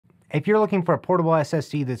If you're looking for a portable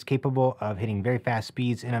SSD that's capable of hitting very fast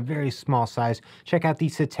speeds in a very small size, check out the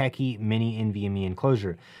Satechi Mini NVMe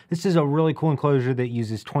Enclosure. This is a really cool enclosure that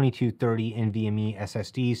uses 2230 NVMe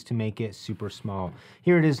SSDs to make it super small.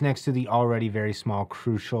 Here it is next to the already very small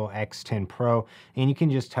Crucial X10 Pro, and you can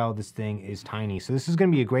just tell this thing is tiny. So this is going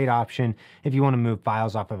to be a great option if you want to move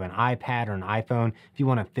files off of an iPad or an iPhone. If you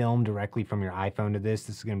want to film directly from your iPhone to this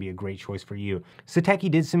is going to be a great choice for you. Satechi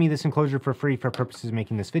did send me this enclosure for free for purposes of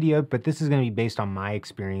making this video, but this is going to be based on my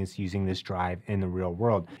experience using this drive in the real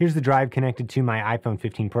world. Here's the drive connected to my iPhone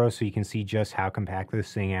 15 Pro so you can see just how compact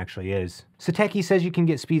this thing actually is. Satechi says you can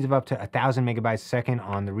get speeds of up to 1000 megabytes a second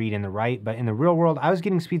on the read and the write, but in the real world, I was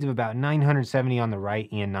getting speeds of about 970 on the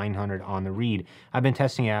write and 900 on the read. I've been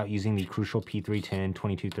testing it out using the Crucial P310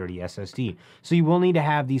 2230 SSD. So you will need to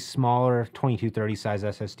have these smaller 2230 size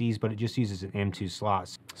SSDs, but it just uses an M2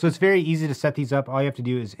 slots. So it's very easy to set these up. All you have to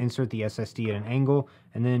do is insert the SSD at an angle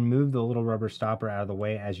and then move the little rubber stopper out of the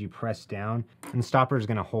way as you press down, and the stopper is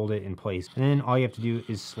going to hold it in place. And then all you have to do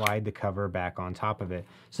is slide the cover back on top of it.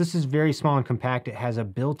 So this is very small and compact. It has a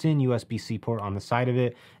built-in USB-C port on the side of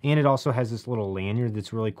it, and it also has this little lanyard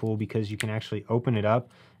that's really cool because you can actually open it up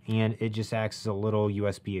and it just acts as a little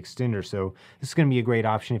USB extender. So this is going to be a great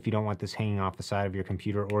option if you don't want this hanging off the side of your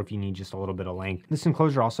computer or if you need just a little bit of length. This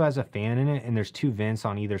enclosure also has a fan in it, and there's two vents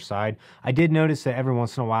on either side. I did notice that every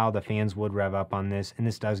once in a while the fans would rev up on this, and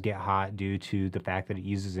this does get hot due to the fact that it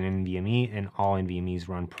uses an NVMe, and all NVMEs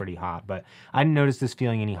run pretty hot, but I didn't notice this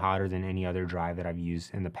feeling any hotter than any other drive that I've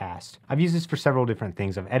used in the past. I've used this for several different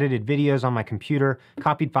things. I've edited videos on my computer,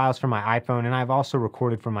 copied files from my iPhone, and I've also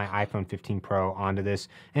recorded from my iPhone 15 Pro onto this,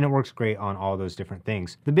 and it works great on all those different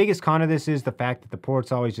things. The biggest con of this is the fact that the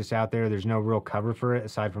port's always just out there. There's no real cover for it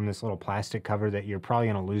aside from this little plastic cover that you're probably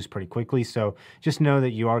going to lose pretty quickly. So just know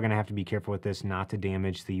that you are going to have to be careful with this not to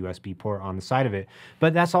damage the USB port on the side of it.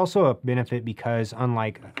 But that's also a benefit because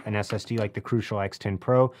unlike an SSD like the Crucial X10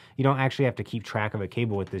 Pro, you don't actually have to keep track of a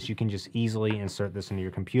cable with this. You can just easily insert this into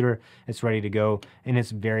your computer. It's ready to go, and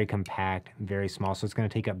it's very compact, very small. So it's going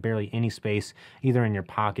to take up barely any space either in your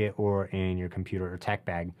pocket or in your computer or tech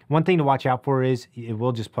bag. One thing to watch out for is it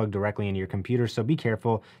will just plug directly into your computer, so be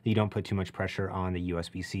careful that you don't put too much pressure on the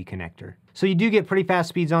USB-C connector. So you do get pretty fast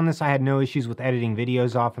speeds on this. I had no issues with editing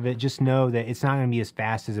videos off of it. Just know that it's not going to be as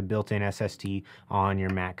fast as a built-in SSD on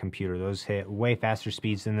your Mac computer. Those hit way faster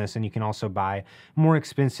speeds than this, and you can also buy more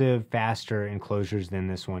expensive, faster enclosures than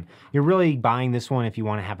this one. You're really buying this one if you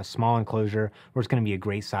want to have a small enclosure where it's going to be a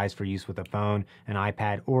great size for use with a phone, an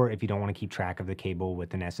iPad, or if you don't want to keep track of the cable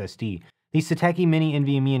with an SSD. The Satechi Mini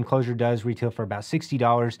NVMe Enclosure does retail for about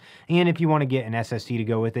 $60, and if you want to get an SSD to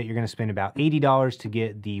go with it, you're going to spend about $80 to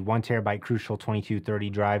get the 1TB Crucial 2230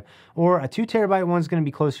 drive, or a 2TB one is going to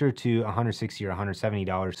be closer to $160 or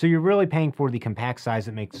 $170. So you're really paying for the compact size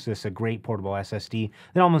that makes this a great portable SSD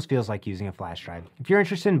that almost feels like using a flash drive. If you're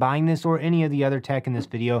interested in buying this or any of the other tech in this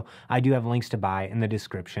video, I do have links to buy in the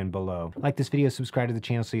description below. Like this video, subscribe to the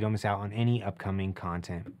channel so you don't miss out on any upcoming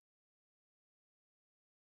content.